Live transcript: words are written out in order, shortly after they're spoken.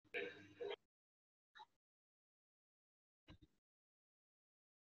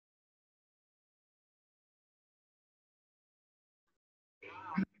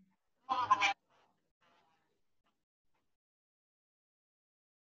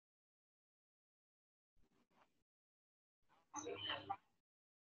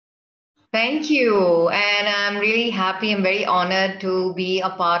Thank you. And I'm really happy. I'm very honored to be a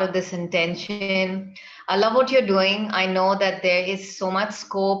part of this intention. I love what you're doing. I know that there is so much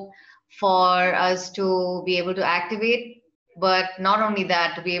scope for us to be able to activate, but not only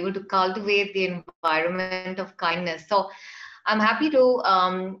that, to be able to cultivate the environment of kindness. So I'm happy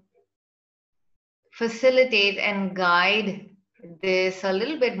to facilitate and guide this a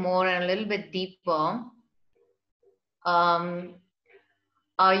little bit more and a little bit deeper. Um,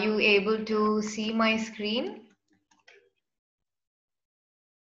 are you able to see my screen?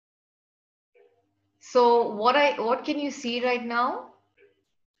 So what can you see right now?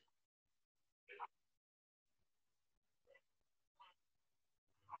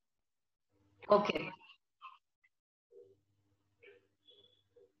 Okay.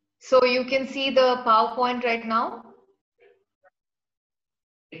 So you can see the PowerPoint right now?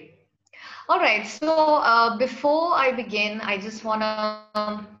 Great. All right. So before I begin, I just want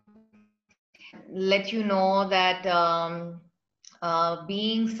to let you know that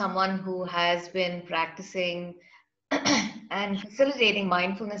being someone who has been practicing and facilitating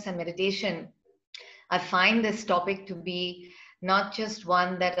mindfulness and meditation, I find this topic to be not just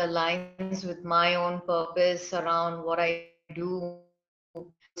one that aligns with my own purpose around what I do,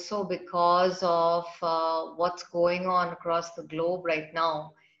 also because of what's going on across the globe right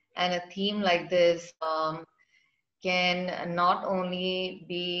now. And a theme like this can not only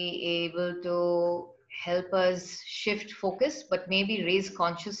be able to help us shift focus, but maybe raise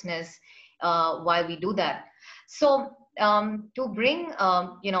consciousness while we do that. So to bring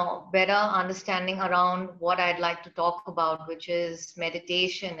better understanding around what I'd like to talk about, which is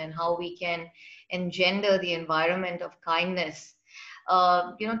meditation and how we can engender the environment of kindness.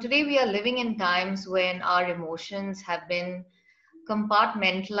 Today we are living in times when our emotions have been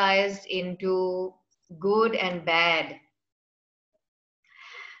compartmentalized into good and bad.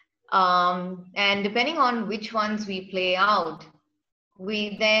 And depending on which ones we play out,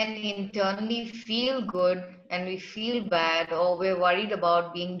 we then internally feel good and we feel bad, or we're worried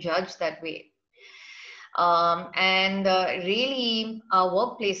about being judged that way. And really, our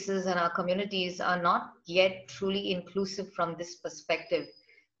workplaces and our communities are not yet truly inclusive from this perspective.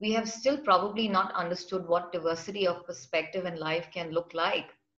 We have still probably not understood what diversity of perspective and life can look like.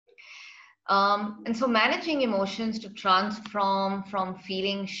 And so managing emotions to transform from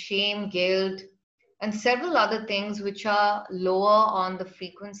feeling shame, guilt, and several other things which are lower on the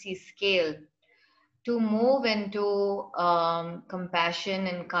frequency scale to move into compassion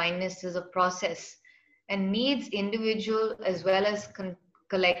and kindness is a process and needs individual as well as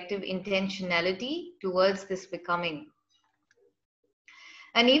collective intentionality towards this becoming.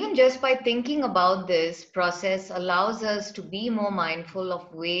 And even just by thinking about this process allows us to be more mindful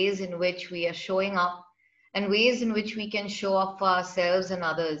of ways in which we are showing up and ways in which we can show up for ourselves and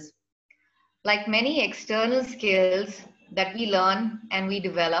others. Like many external skills that we learn and we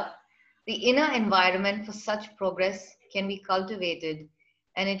develop, the inner environment for such progress can be cultivated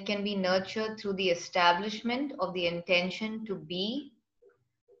and it can be nurtured through the establishment of the intention to be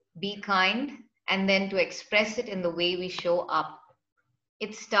kind, and then to express it in the way we show up.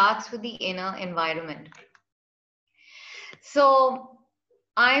 It starts with the inner environment. So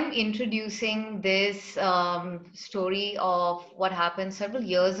I'm introducing this story of what happened several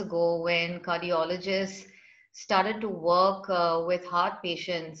years ago when cardiologists started to work with heart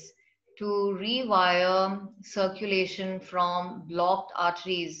patients to rewire circulation from blocked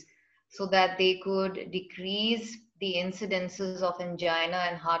arteries so that they could decrease the incidences of angina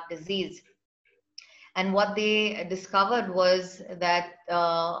and heart disease. And what they discovered was that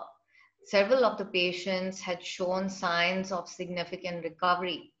several of the patients had shown signs of significant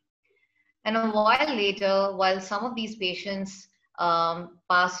recovery. And a while later, while some of these patients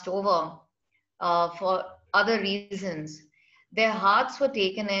passed over for other reasons, their hearts were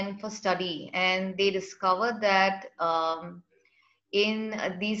taken in for study, and they discovered that in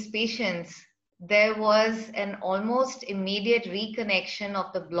these patients, there was an almost immediate reconnection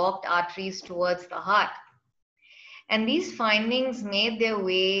of the blocked arteries towards the heart. And these findings made their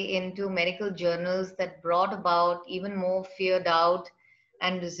way into medical journals that brought about even more fear, doubt,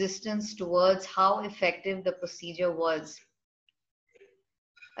 and resistance towards how effective the procedure was.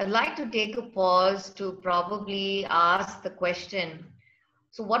 I'd like to take a pause to probably ask the question,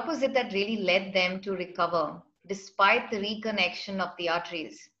 so what was it that really led them to recover despite the reconnection of the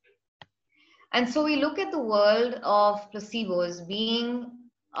arteries? And so we look at the world of placebos being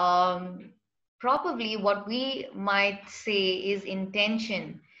probably what we might say is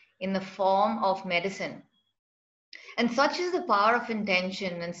intention in the form of medicine. And such is the power of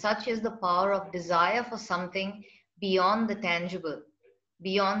intention, and such is the power of desire for something beyond the tangible,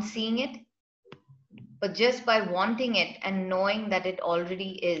 beyond seeing it, but just by wanting it and knowing that it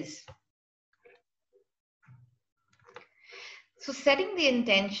already is. So setting the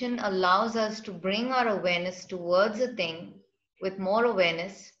intention allows us to bring our awareness towards a thing with more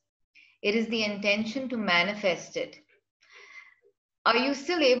awareness. It is the intention to manifest it. Are you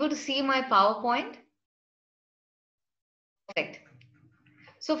still able to see my PowerPoint? Perfect.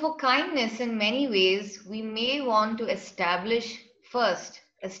 So for kindness, in many ways, we may want to establish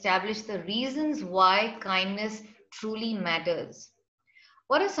the reasons why kindness truly matters.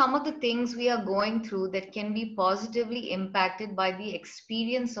 What are some of the things we are going through that can be positively impacted by the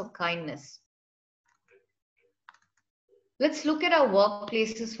experience of kindness? Let's look at our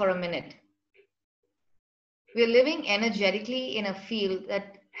workplaces for a minute. We're living energetically in a field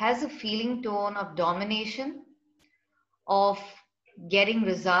that has a feeling tone of domination, of getting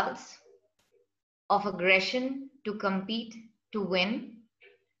results, of aggression to compete, to win,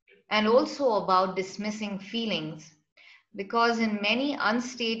 and also about dismissing feelings. Because in many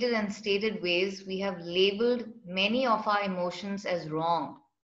unstated and stated ways, we have labeled many of our emotions as wrong.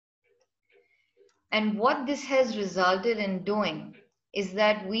 And what this has resulted in doing is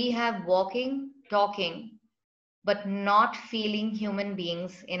that we have walking, talking, but not feeling human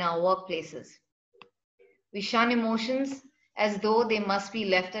beings in our workplaces. We shun emotions as though they must be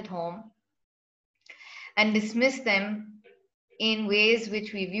left at home and dismiss them in ways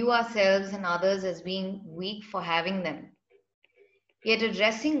which we view ourselves and others as being weak for having them. Yet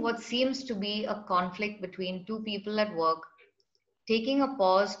addressing what seems to be a conflict between two people at work, taking a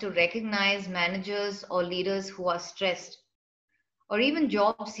pause to recognize managers or leaders who are stressed, or even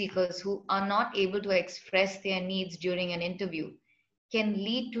job seekers who are not able to express their needs during an interview, can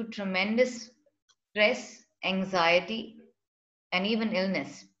lead to tremendous stress, anxiety, and even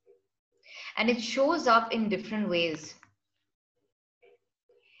illness. And it shows up in different ways.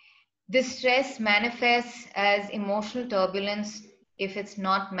 This stress manifests as emotional turbulence if it's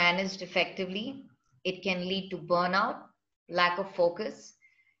not managed effectively. It can lead to burnout, lack of focus,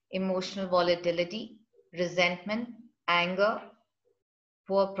 emotional volatility, resentment, anger,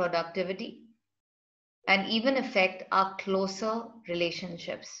 poor productivity, and even affect our closer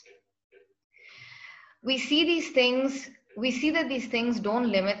relationships. We see that these things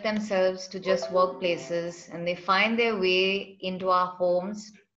don't limit themselves to just workplaces, and they find their way into our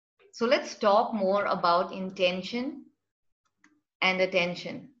homes. So let's talk more about intention and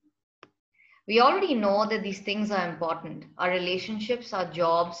attention. We already know that these things are important: our relationships, our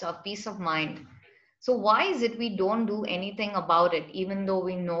jobs, our peace of mind. So why is it we don't do anything about it, even though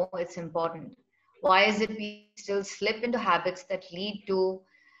we know it's important? Why is it we still slip into habits that lead to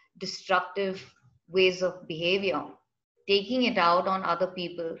destructive ways of behavior, taking it out on other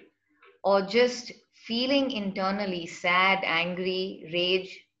people, or just feeling internally sad, angry,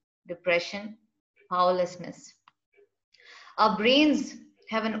 rage, depression, powerlessness? Our brains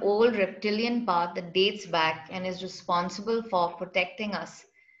have an old reptilian part that dates back and is responsible for protecting us.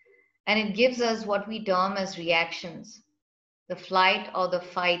 And it gives us what we term as reactions, the flight or the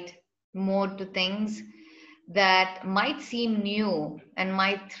fight mode to things that might seem new and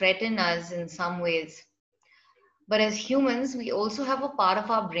might threaten us in some ways. But as humans, we also have a part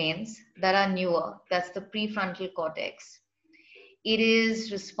of our brains that are newer. That's the prefrontal cortex. It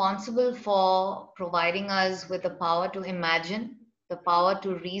is responsible for providing us with the power to imagine, the power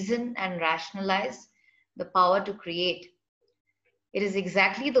to reason and rationalize, the power to create. It is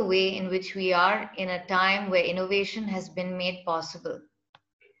exactly the way in which we are in a time where innovation has been made possible.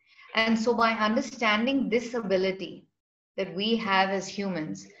 And so by understanding this ability that we have as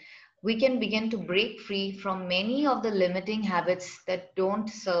humans, we can begin to break free from many of the limiting habits that don't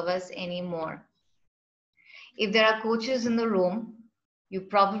serve us anymore. If there are coaches in the room, you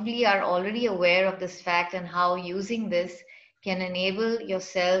probably are already aware of this fact and how using this can enable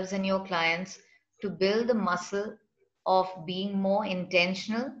yourselves and your clients to build the muscle of being more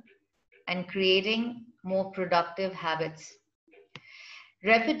intentional and creating more productive habits.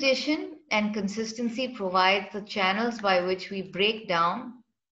 Repetition and consistency provides the channels by which we break down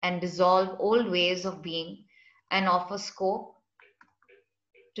and dissolve old ways of being and offer scope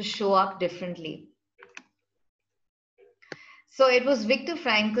to show up differently. So it was Viktor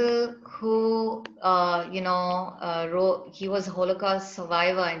Frankl who, wrote. He was a Holocaust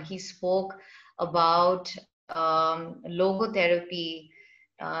survivor, and he spoke about logotherapy.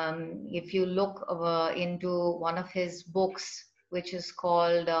 If you look into one of his books, which is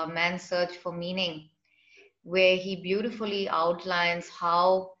called Man's Search for Meaning, where he beautifully outlines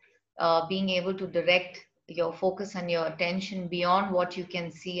how being able to direct your focus and your attention beyond what you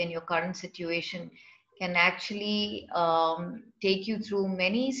can see in your current situation can actually take you through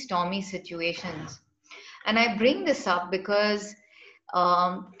many stormy situations. And I bring this up because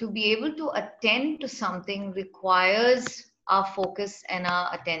to be able to attend to something requires our focus and our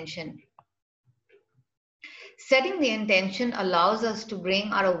attention. Setting the intention allows us to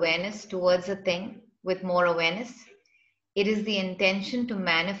bring our awareness towards a thing with more awareness. It is the intention to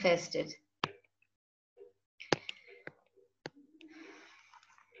manifest it.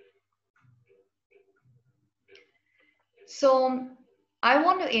 So, I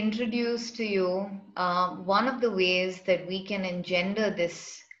want to introduce to you one of the ways that we can engender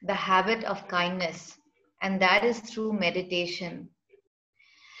this, the habit of kindness, and that is through meditation.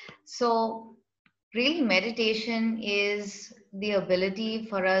 So, really, meditation is the ability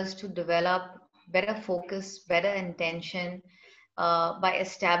for us to develop better focus, better intention by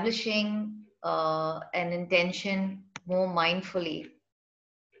establishing an intention more mindfully.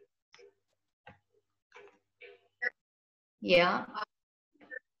 Yeah.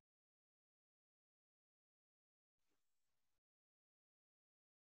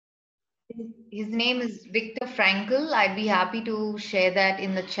 His name is Viktor Frankl. I'd be happy to share that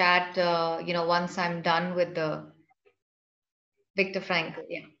in the chat, once I'm done with the Viktor Frankl.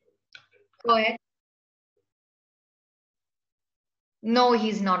 Yeah. Go ahead. No,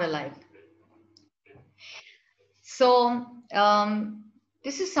 he's not alive. So,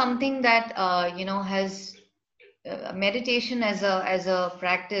 this is something that, has meditation as a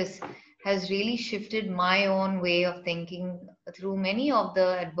practice has really shifted my own way of thinking through many of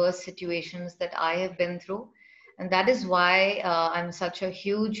the adverse situations that I have been through, and that is why I'm such a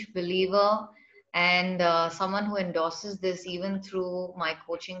huge believer and someone who endorses this even through my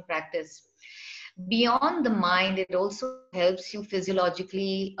coaching practice. Beyond the mind, it also helps you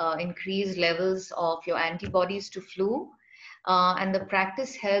physiologically increase levels of your antibodies to flu, and the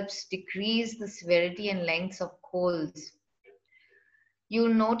practice helps decrease the severity and lengths of colds.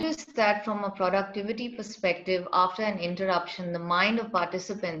 You'll notice that from a productivity perspective, after an interruption, the mind of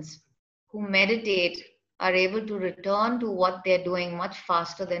participants who meditate are able to return to what they're doing much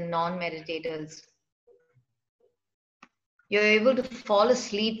faster than non meditators. You're able to fall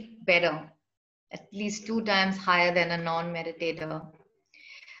asleep better, at least 2 times higher than a non meditator.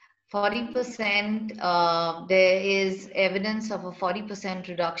 40%, there is evidence of a 40%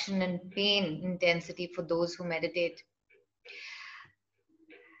 reduction in pain intensity for those who meditate.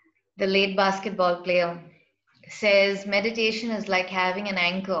 The late basketball player says meditation is like having an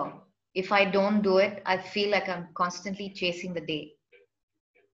anchor. If I don't do it, I feel like I'm constantly chasing the day.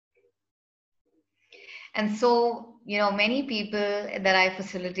 And so, many people that I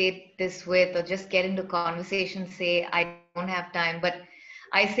facilitate this with or just get into conversation say, I don't have time. But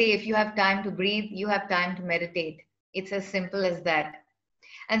I say, if you have time to breathe, you have time to meditate. It's as simple as that.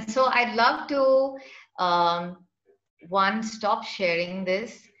 And so I'd love to, one, stop sharing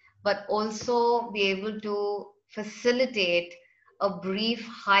this, but also be able to facilitate a brief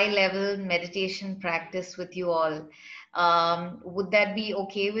high level meditation practice with you all. Would that be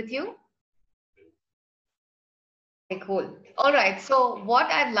okay with you? Okay, cool. All right. So, what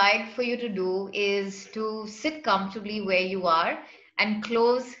I'd like for you to do is to sit comfortably where you are and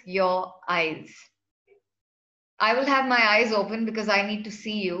close your eyes. I will have my eyes open because I need to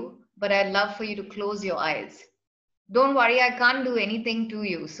see you, but I'd love for you to close your eyes. Don't worry, I can't do anything to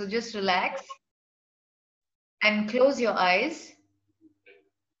you. So, just relax and close your eyes.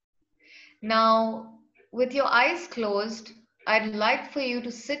 Now, with your eyes closed, I'd like for you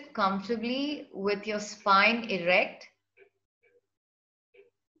to sit comfortably with your spine erect.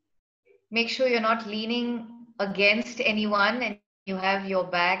 Make sure you're not leaning against anyone and you have your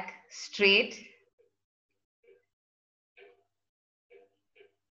back straight.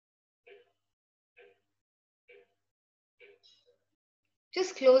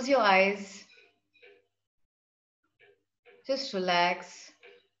 Just close your eyes. Just relax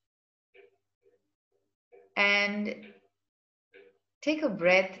and take a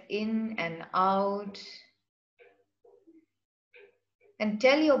breath in and out and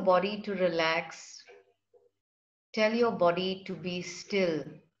tell your body to relax. Tell your body to be still.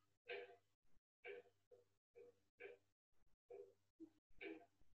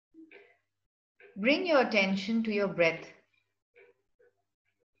 Bring your attention to your breath.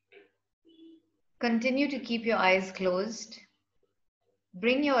 Continue to keep your eyes closed.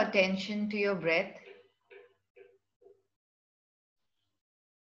 Bring your attention to your breath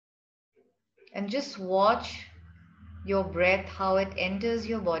and just watch your breath, how it enters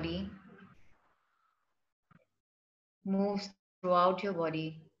your body, moves throughout your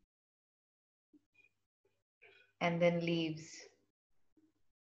body, and then leaves.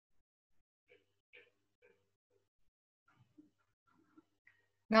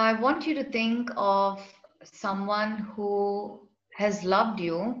 Now, I want you to think of someone who has loved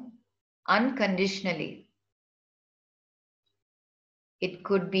you unconditionally. It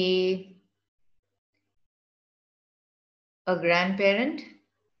could be a grandparent,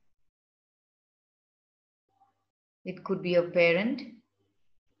 it could be a parent,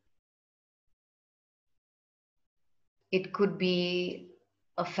 it could be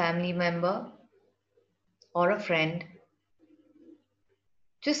a family member or a friend.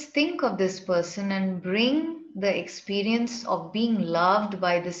 Just think of this person and bring the experience of being loved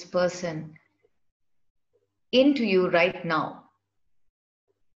by this person into you right now.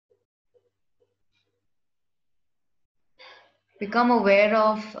 Become aware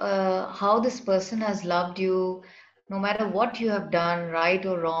of how this person has loved you, no matter what you have done, right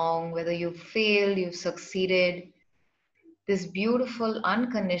or wrong, whether you've failed, you've succeeded. This beautiful,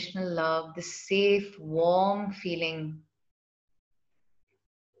 unconditional love, this safe, warm feeling.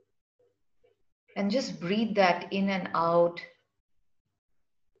 And just breathe that in and out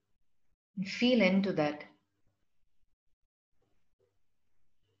and feel into that.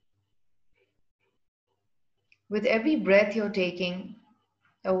 With every breath you're taking,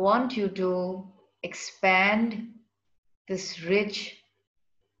 I want you to expand this rich,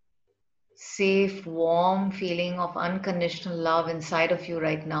 safe, warm feeling of unconditional love inside of you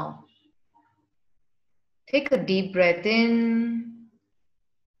right now. Take a deep breath in,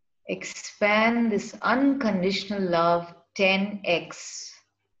 expand this unconditional love 10x,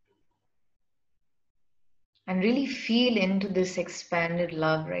 and really feel into this expanded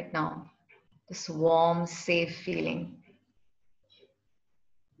love right now, this warm, safe feeling.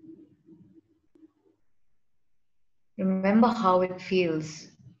 Remember how it feels.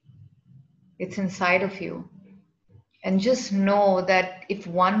 It's inside of you. And just know that if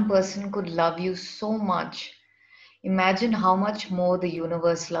one person could love you so much, imagine how much more the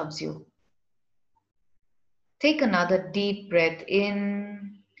universe loves you. Take another deep breath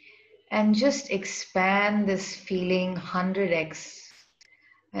in and just expand this feeling 100x.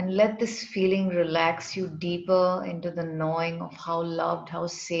 And let this feeling relax you deeper into the knowing of how loved, how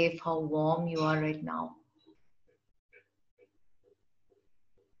safe, how warm you are right now.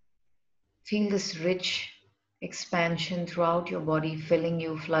 Feel this rich expansion throughout your body, filling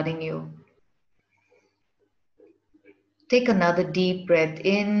you, flooding you. Take another deep breath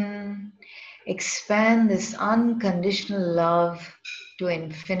in. Expand this unconditional love to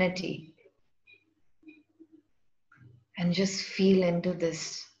infinity. And just feel into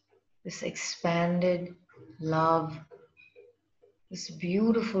this expanded love, this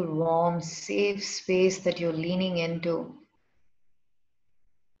beautiful, warm, safe space that you're leaning into.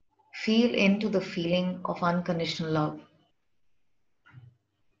 Feel into the feeling of unconditional love.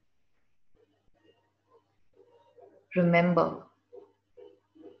 Remember,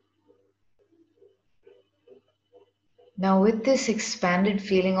 now with this expanded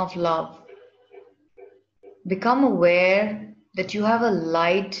feeling of love, become aware that you have a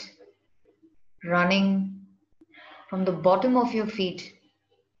light running from the bottom of your feet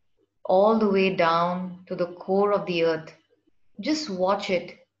all the way down to the core of the earth. Just watch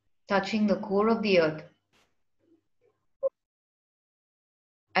it touching the core of the earth.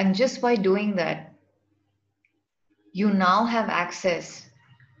 And just by doing that, you now have access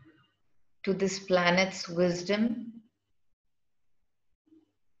to this planet's wisdom,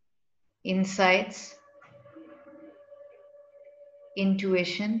 insights,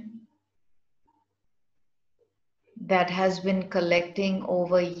 intuition that has been collecting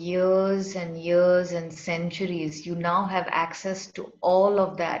over years and years and centuries. You now have access to all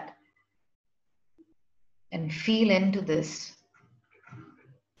of that. And feel into this.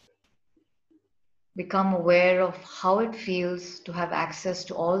 Become aware of how it feels to have access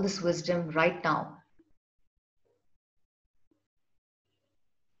to all this wisdom right now.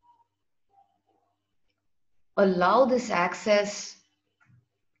 Allow this access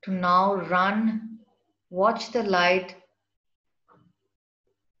to now run. Watch the light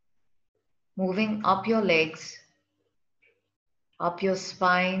moving up your legs, up your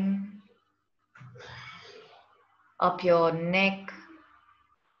spine, up your neck,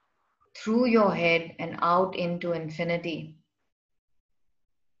 through your head and out into infinity.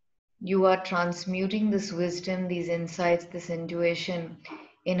 You are transmuting this wisdom, these insights, this intuition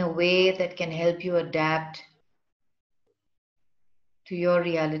in a way that can help you adapt to your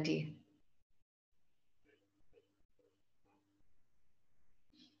reality.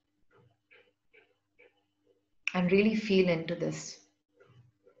 And really feel into this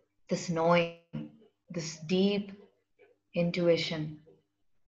knowing, this deep intuition.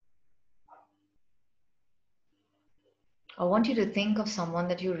 I want you to think of someone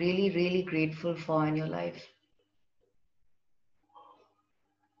that you're really, really grateful for in your life.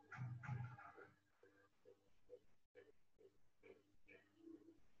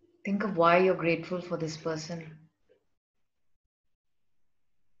 Think of why you're grateful for this person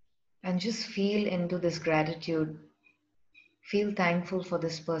and just feel into this gratitude. Feel thankful for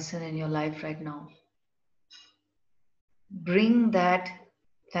this person in your life right now. Bring that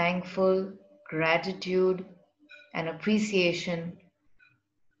thankful gratitude and appreciation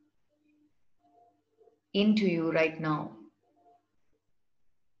into you right now.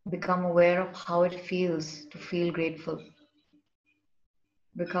 Become aware of how it feels to feel grateful.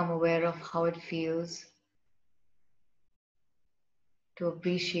 Become aware of how it feels to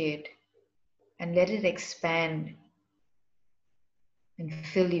appreciate and let it expand and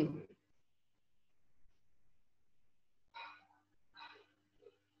fill you.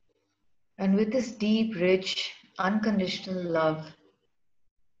 And with this deep, rich, unconditional love,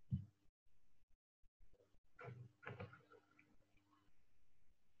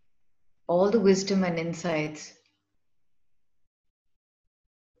 all the wisdom and insights,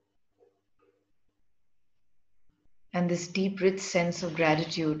 and this deep, rich sense of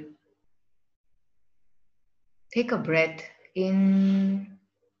gratitude, take a breath in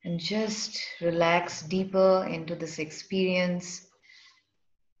and just relax deeper into this experience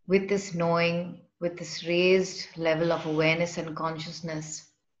with this knowing, with this raised level of awareness and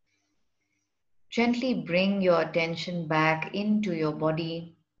consciousness. Gently bring your attention back into your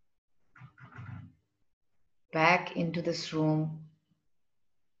body, back into this room.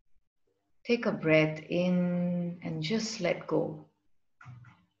 Take a breath in and just let go.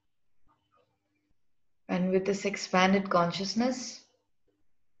 And with this expanded consciousness,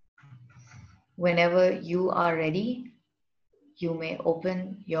 whenever you are ready, you may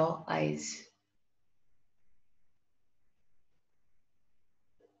open your eyes.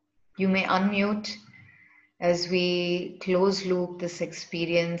 You may unmute as we close loop this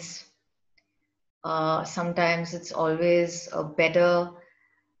experience. Sometimes it's always a better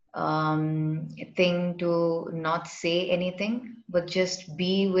thing to not say anything, but just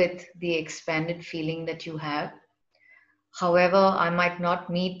be with the expanded feeling that you have. However, I might not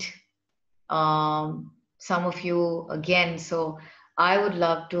meet some of you again, so I would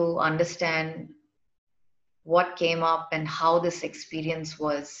love to understand what came up and how this experience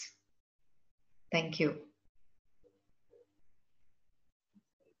was. Thank you.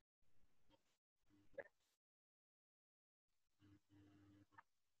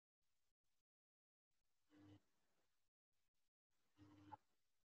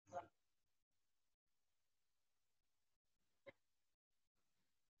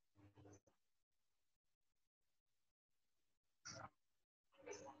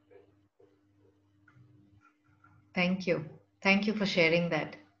 Thank you. Thank you for sharing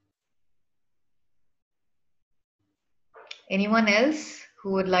that. Anyone else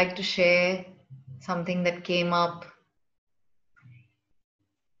who would like to share something that came up?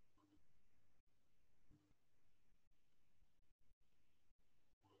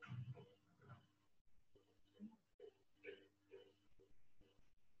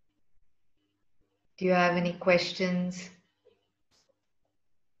 Do you have any questions?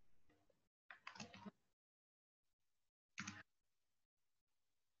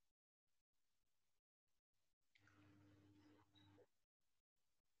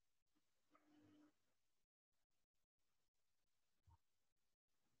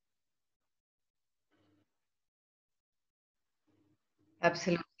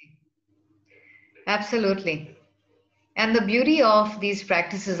 Absolutely. Absolutely. And the beauty of these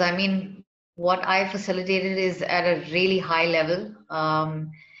practices, I mean, what I facilitated is at a really high level,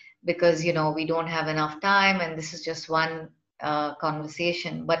 because, we don't have enough time and this is just one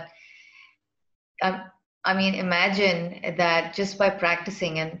conversation. But um, I mean, imagine that just by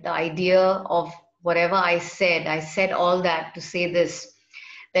practicing and the idea of whatever I said all that to say this,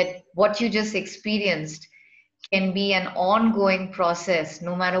 that what you just experienced can be an ongoing process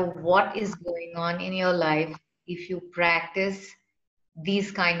no matter what is going on in your life if you practice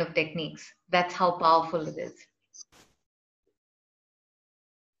these kind of techniques. That's how powerful it is.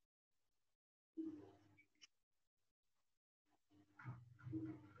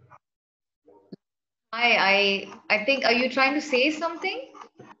 I think, are you trying to say something?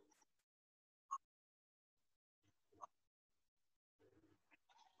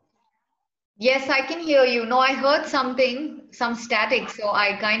 Yes, I can hear you. No, I heard something, some static, so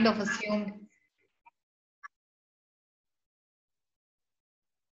I kind of assumed.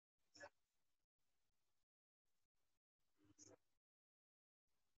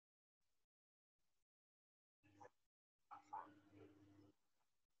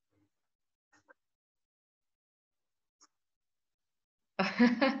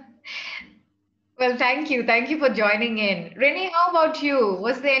 Well, thank you. Thank you for joining in. Renee, how about you?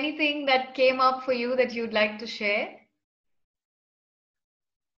 Was there anything that came up for you that you'd like to share?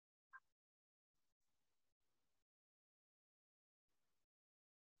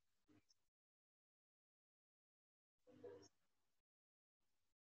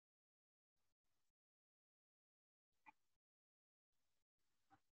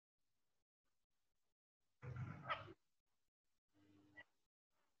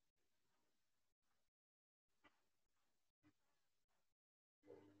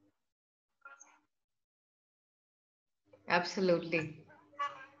 Absolutely.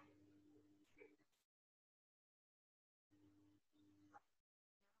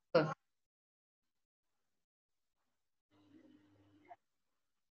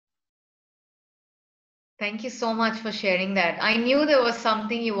 Thank you so much for sharing that. I knew there was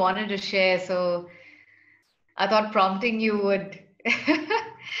something you wanted to share, so I thought prompting you would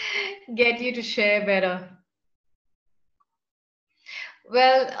get you to share better.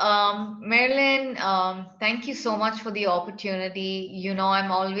 Well, Marilyn, thank you so much for the opportunity. You know,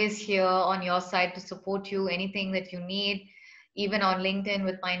 I'm always here on your side to support you, anything that you need, even on LinkedIn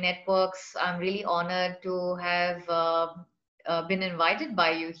with my networks. I'm really honored to have been invited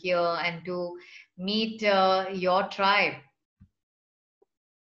by you here and to meet your tribe.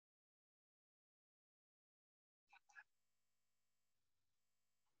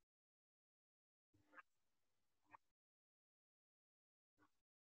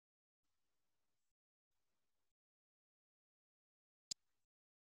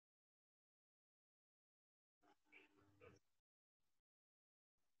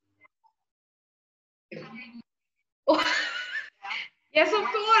 Oh, yes, of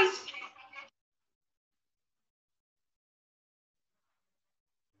course.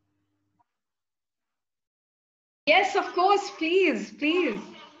 Yes, of course. Please, please.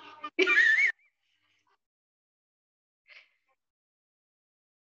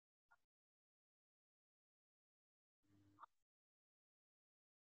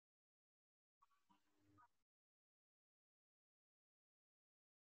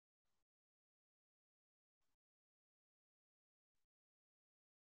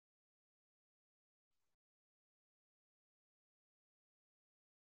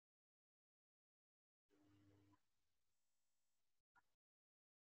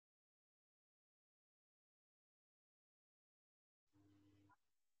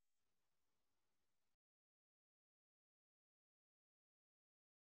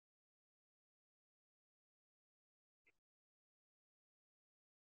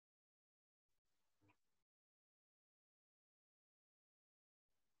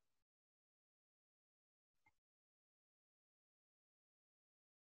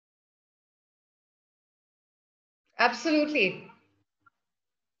 Absolutely.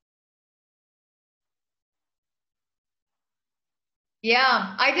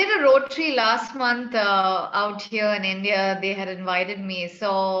 Yeah, I did a Rotary last month out here in India. They had invited me,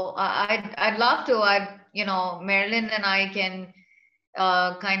 so I'd love to. Marilyn and I can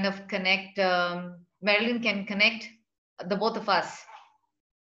kind of connect. Marilyn can connect the both of us.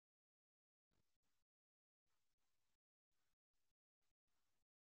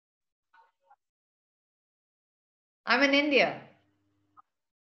 I'm in India.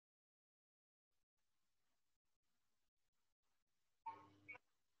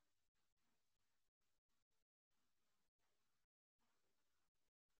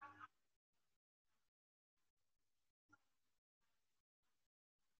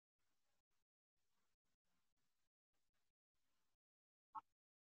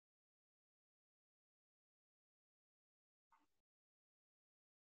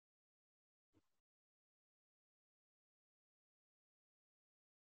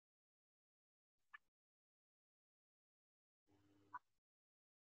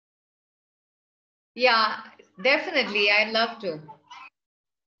 Yeah, definitely. I'd love to.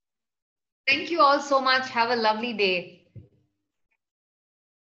 Thank you all so much. Have a lovely day.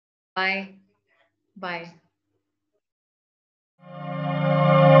 Bye. Bye.